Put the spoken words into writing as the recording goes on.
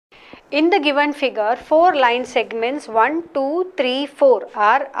In the given figure, 4 line segments 1, 2, 3, 4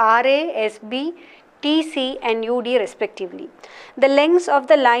 are RA, SB, TC and UD respectively. The lengths of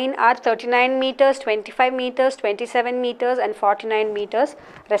the line are 39 meters, 25 meters, 27 meters and 49 meters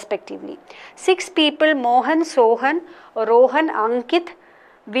respectively. 6 people, Mohan, Sohan, Rohan, Ankit,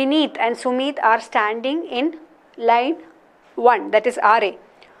 Vinit and Sumit are standing in line 1, that is RA.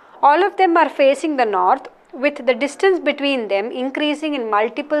 All of them are facing the north, with the distance between them increasing in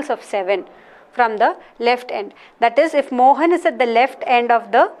multiples of 7 from the left end. That is, if Mohan is at the left end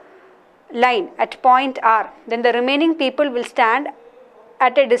of the line at point R, then the remaining people will stand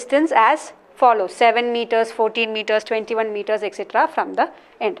at a distance as follows: 7 meters, 14 meters, 21 meters, etc. from the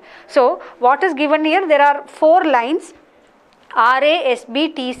end. So, what is given here? There are 4 lines: RA,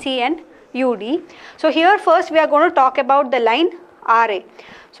 SB, TC and UD. So, here first we are going to talk about the line RA.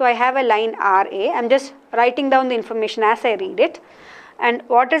 So, I have a line RA. I am just writing down the information as I read it. And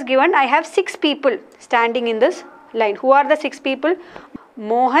what is given? I have 6 people standing in this line. Who are the 6 people?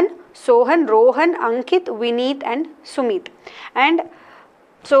 Mohan, Sohan, Rohan, Ankit, Vinit and Sumit. And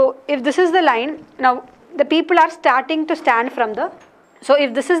so, if this is the line, now the people are starting to stand from the, so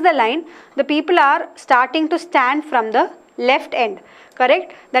if this is the line, the people are starting to stand from the left end,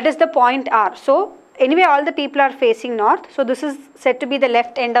 correct? That is the point R. So, anyway all the people are facing north. So, this is said to be the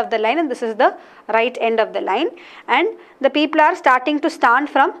left end of the line and this is the right end of the line, and the people are starting to stand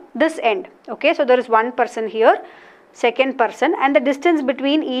from this end. Okay, so there is one person here, second person, and the distance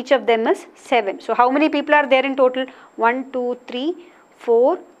between each of them is 7. So, how many people are there in total? 1, 2, 3,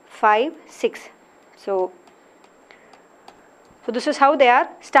 4, 5, 6. So this is how they are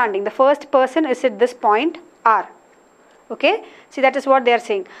standing. The first person is at this point R. Okay, see, that is what they are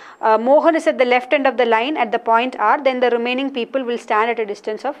saying. Mohan is at the left end of the line at the point R, then the remaining people will stand at a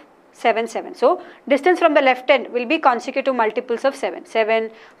distance of 7, 7. So, distance from the left end will be consecutive multiples of 7,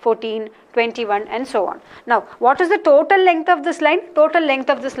 7, 14, 21 and so on. Now, what is the total length of this line? Total length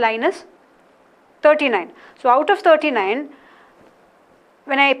of this line is 39. So, out of 39,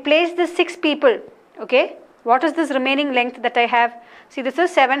 when I place this 6 people, okay, what is this remaining length that I have? See, this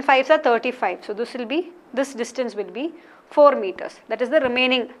is 7 5s are 35. So, this distance will be 4 meters. That is the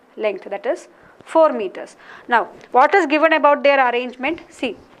remaining length, that is 4 meters. Now, what is given about their arrangement?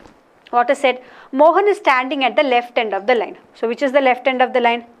 See, what is said? Mohan is standing at the left end of the line. So, which is the left end of the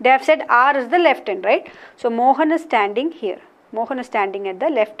line? They have said R is the left end, right? So, Mohan is standing here. Mohan is standing at the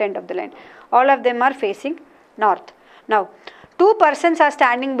left end of the line. All of them are facing north. Now, 2 persons are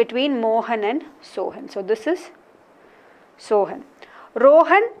standing between Mohan and Sohan. So, this is Sohan.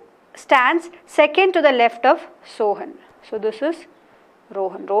 Rohan stands second to the left of Sohan. So, this is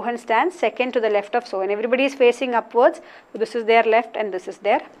Rohan. Rohan stands second to the left of Sohan. Everybody is facing upwards. So, this is their left and this is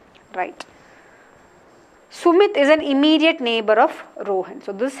their right. Sumit is an immediate neighbour of Rohan.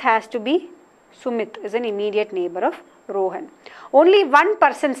 So, this has to be Sumit is an immediate neighbour of Rohan. Only one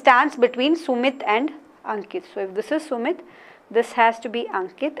person stands between Sumit and Ankit. So, if this is Sumit, this has to be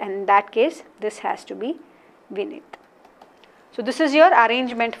Ankit, and in that case, this has to be Vinit. So, this is your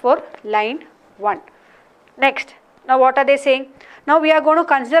arrangement for line 1. Next, now what are they saying? Now, we are going to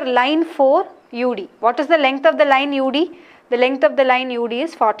consider line 4 UD. What is the length of the line UD? The length of the line UD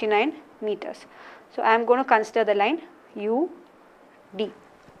is 49 meters. So, I am going to consider the line UD.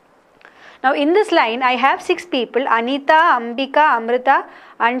 Now, in this line, I have 6 people: Anita, Ambika, Amrita,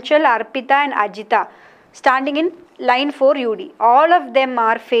 Aanchal, Arpita and Ajita standing in line 4 UD. All of them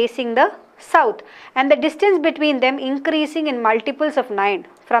are facing the south and the distance between them increasing in multiples of 9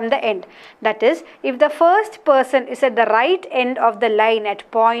 from the end. That is, if the first person is at the right end of the line at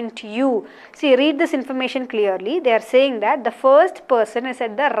point U, see, read this information clearly. They are saying that the first person is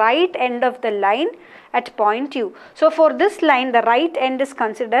at the right end of the line at point U. So, for this line, the right end is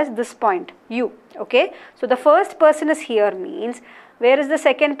considered as this point U. Okay. So, the first person is here means, where is the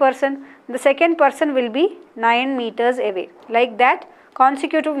second person? The second person will be 9 meters away. Like that,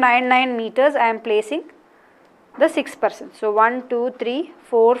 consecutive 9 meters, I am placing the 6 persons. So, 1, 2, 3,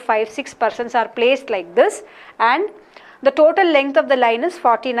 4, 5, 6 persons are placed like this, and the total length of the line is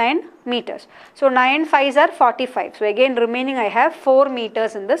 49 meters. So, 9 5s are 45. So, again remaining I have 4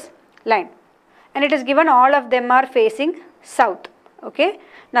 meters in this line, and it is given all of them are facing south. Okay.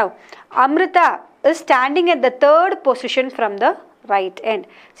 Now, Amrita is standing at the 3rd position from the right end.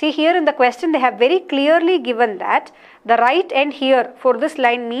 See, here in the question they have very clearly given that the right end here for this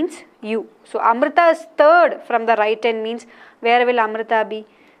line means U. So, Amrita is 3rd from the right end means, where will Amrita be?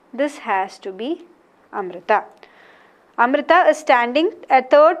 This has to be Amrita. Amrita is standing at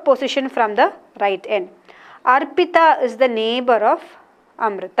 3rd position from the right end. Arpita is the neighbour of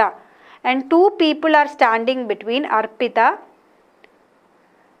Amrita, and 2 people are standing between Arpita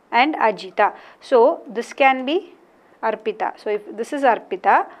and Ajita. So this can be Arpita. So if this is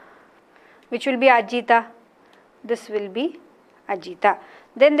Arpita, which will be Ajita? This will be Ajita.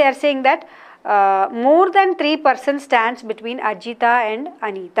 Then they are saying that more than 3 persons stands between Ajita and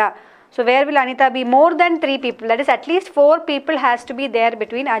Anita. So where will Anita be? More than 3 people, that is at least 4 people has to be there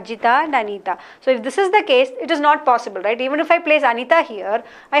between Ajita and Anita. So if this is the case, it is not possible, right? Even if I place Anita here,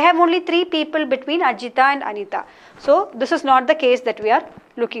 I have only 3 people between Ajita and Anita. So this is not the case that we are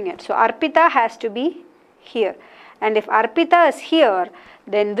looking at. So Arpita has to be here. And if Arpita is here,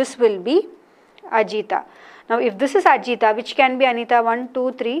 then this will be Ajita. Now if this is Ajita, which can be Anita? 1,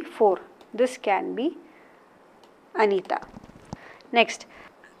 2, 3, 4. This can be Anita. Next.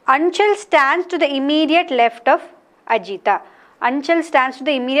 Aanchal stands to the immediate left of Ajita. Aanchal stands to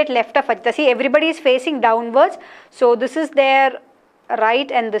the immediate left of Ajita. See, everybody is facing downwards. So this is their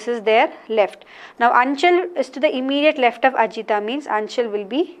right and this is their left. Now Aanchal is to the immediate left of Ajita, means Aanchal will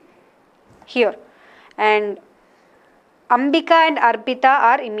be here. And Ambika and Arpita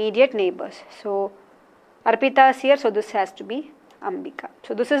are immediate neighbours. So Arpita is here, so this has to be Ambika.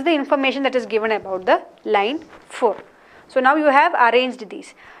 So this is the information that is given about the line 4. So now you have arranged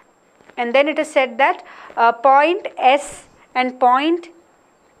these. And then it is said that point S and point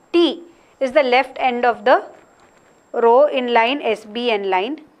T is the left end of the row in line SB and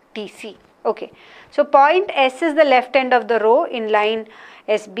line TC. Okay. So point S is the left end of the row in line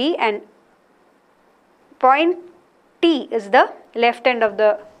SB and point T is the left end of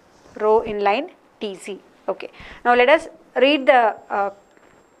the row in line TC. Okay. Now let us read the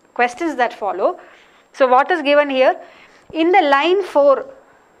questions that follow. So what is given here? In the line 4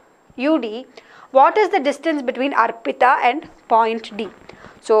 UD, what is the distance between Arpita and point D?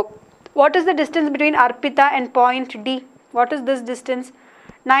 So what is the distance between Arpita and point D? What is this distance?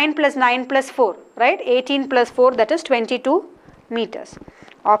 9 plus 9 plus 4, right? 18 plus 4, that is 22 meters.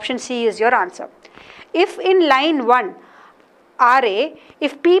 Option C is your answer. If in line 1 RA,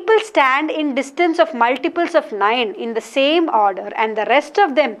 if people stand in distance of multiples of 9 in the same order and the rest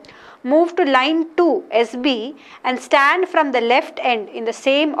of them move to line 2 SB and stand from the left end in the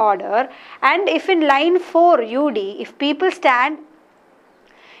same order, and if in line 4 UD, if people stand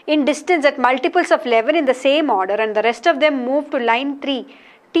in distance at multiples of 11 in the same order and the rest of them move to line 3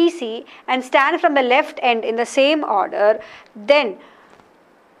 TC and stand from the left end in the same order, then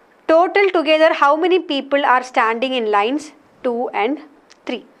total together how many people are standing in lines 2 and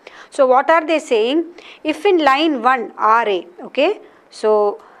 3? So what are they saying? If in line 1 RA, okay,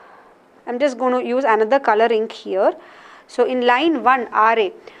 so I'm just going to use another color ink here. So in line 1 RA,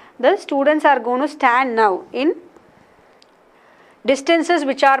 the students are going to stand now in distances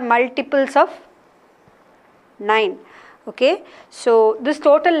which are multiples of 9. Okay, so this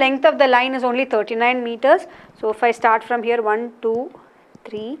total length of the line is only 39 meters. So if I start from here, 1, 2,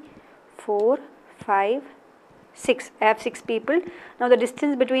 3, 4, 5, 6. I have 6 people. Now the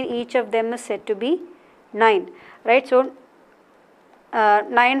distance between each of them is said to be 9. Right, so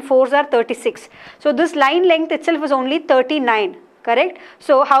 9 fours are 36. So this line length itself is only 39, correct?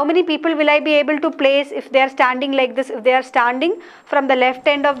 So how many people will I be able to place if they are standing like this? If they are standing from the left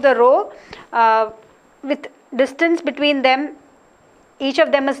end of the row with distance between them, each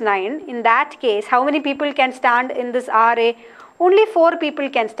of them is 9. In that case, how many people can stand in this RA? Only 4 people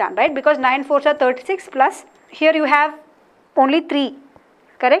can stand, right? Because 9 fours are 36 plus here you have only 3,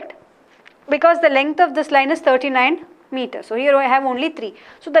 correct? Because the length of this line is 39 meters. So here I have only 3.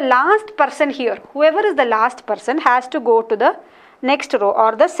 So the last person here, whoever is the last person, has to go to the next row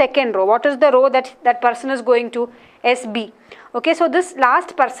or the second row. What is the row that that person is going to? SB. Okay, so this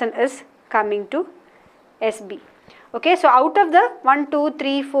last person is coming to SB. Okay, so out of the 1, 2,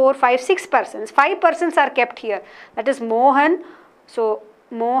 3, 4, 5, 6 persons, 5 persons are kept here. That is Mohan. So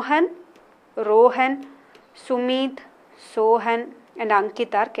Mohan, Rohan, Sumit, Sohan and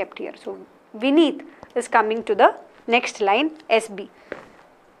Ankit are kept here. So Vinit is coming to the next line SB.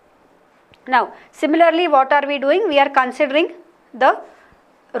 Now similarly what are we doing? We are considering the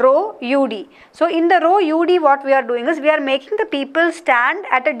row UD. So in the row UD what we are doing is we are making the people stand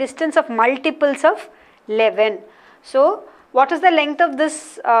at a distance of multiples of 11. So what is the length of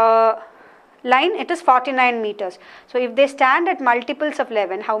this line? It is 49 meters. So if they stand at multiples of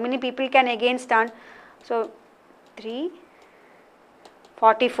 11, how many people can again stand? So 3,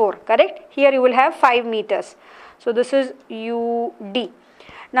 44, correct? Here you will have 5 meters. So this is UD.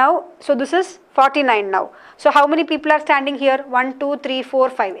 Now, so this is 49 now. So how many people are standing here? 1, 2, 3, 4,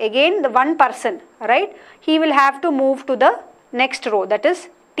 5. Again the one person, right? He will have to move to the next row, that is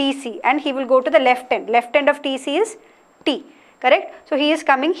TC, and he will go to the left end. Left end of TC is T, correct? So he is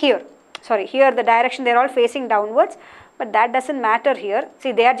coming here. Sorry, here the direction they are all facing downwards, but that doesn't matter here.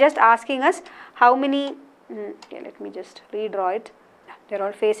 See, they are just asking us how many, okay, let me just redraw it. They're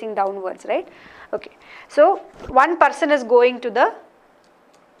all facing downwards, right? Okay, so one person is going to the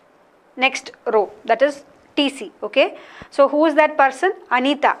next row, that is TC, okay. So who is that person?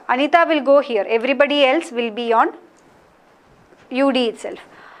 Anita. Anita will go here. Everybody else will be on UD itself.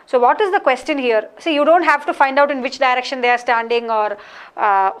 So what is the question here? See, you don't have to find out in which direction they are standing or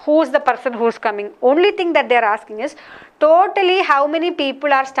who is the person who is coming. Only thing that they are asking is totally how many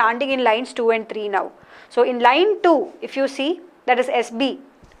people are standing in lines 2 and 3 now. So in line 2, if you see, that is SB,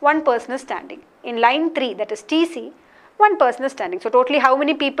 one person is standing. In line 3, that is TC, one person is standing. So totally how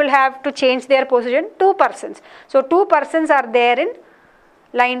many people have to change their position? 2 persons. So 2 persons are there in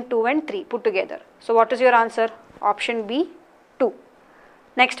line 2 and 3 put together. So what is your answer? Option B, 2.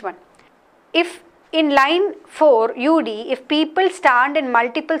 Next one. If in line 4 UD, if people stand in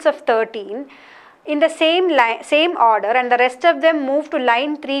multiples of 13 in the same order and the rest of them move to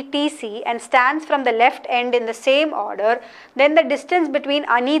line 3 TC and stands from the left end in the same order, then the distance between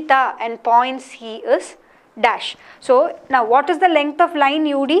Anita and point C is dash. So now what is the length of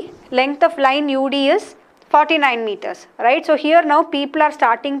line UD? Length of line UD is 49 meters, right? So here now people are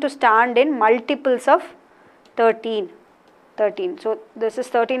starting to stand in multiples of 13. So this is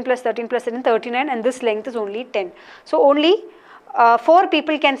 13 plus 13 plus 13, 39, and this length is only 10. So only 4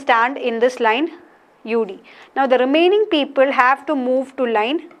 people can stand in this line UD. Now the remaining people have to move to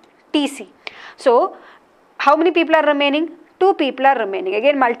line TC. So how many people are remaining? 2 people are remaining.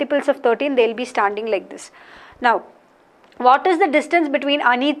 Again, multiples of 13, they will be standing like this. Now, what is the distance between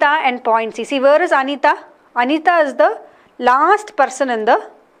Anita and point C? See, where is Anita? Anita is the last person in the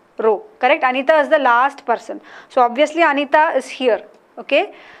row, correct? Anita is the last person. So obviously Anita is here,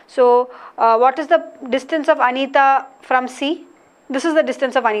 okay? So what is the distance of Anita from C? This is the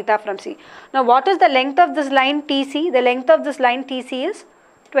distance of Anita from C. Now what is the length of this line TC? The length of this line TC is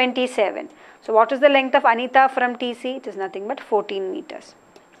 27. So what is the length of Anita from TC? It is nothing but 14 meters.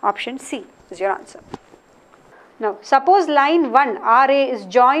 Option C is your answer. Now suppose line 1 RA is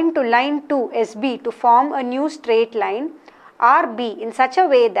joined to line 2 SB to form a new straight line RB in such a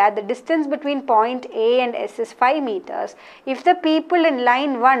way that the distance between point A and S is 5 meters. If the people in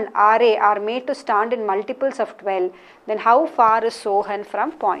line 1 RA are made to stand in multiples of 12, then how far is Sohan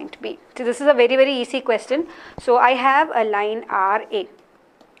from point B? So this is a very, very easy question. So I have a line RA.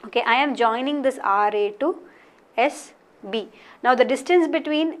 Okay, I am joining this RA to SB. Now the distance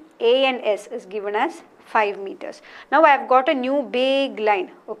between A and S is given as 5 meters. Now I have got a new big line,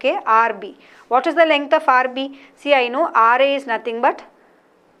 okay, RB. What is the length of RB? See, I know RA is nothing but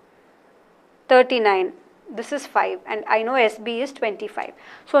 39. This is 5 and I know SB is 25.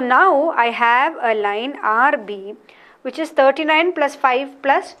 So now I have a line RB which is 39 plus 5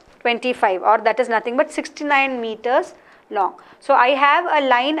 plus 25, or that is nothing but 69 meters long. So I have a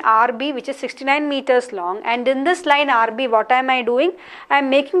line RB which is 69 meters long, and in this line RB what am I doing? I am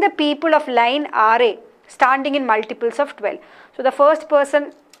making the people of line RA standing in multiples of 12. So the first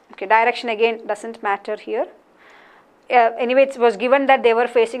person, okay, direction again doesn't matter here. Anyway, it was given that they were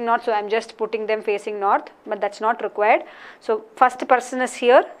facing north, so I am just putting them facing north, but that's not required. So first person is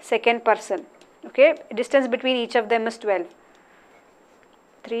here, second person, okay, distance between each of them is 12.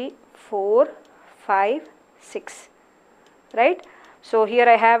 3, 4, 5, 6, right? So here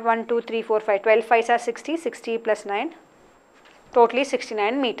I have 1, 2, 3, 4, 5, 12 5s are 60, 60 plus 9, totally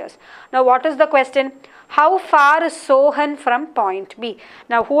 69 meters. Now what is the question? How far is Sohan from point B?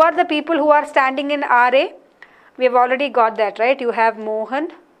 Now who are the people who are standing in RA? We have already got that, right? You have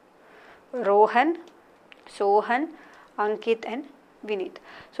Mohan, Rohan, Sohan, Ankit and Vinit.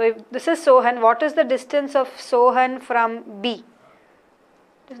 So if this is Sohan, what is the distance of Sohan from B?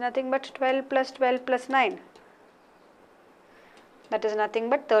 It is nothing but 12 plus 12 plus 9. That is nothing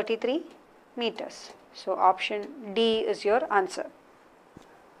but 33 meters. So option D is your answer.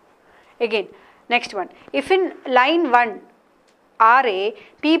 Again, next one. If in line 1 RA,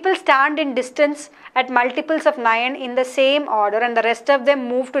 people stand in distance at multiples of 9 in the same order and the rest of them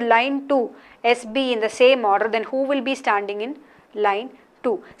move to line 2 SB in the same order, then who will be standing in line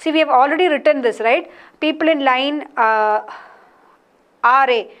 2? See, we have already written this, right? People in line RA,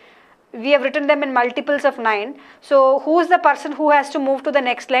 we have written them in multiples of 9. So who is the person who has to move to the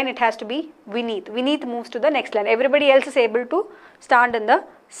next line? It has to be Vinit. Vinit moves to the next line. Everybody else is able to stand in the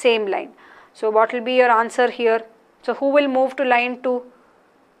same line. So what will be your answer here? So who will move to line 2?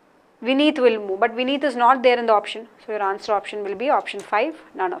 Vinit will move, but Vinit is not there in the option. So your answer option will be option 5,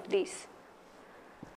 none of these.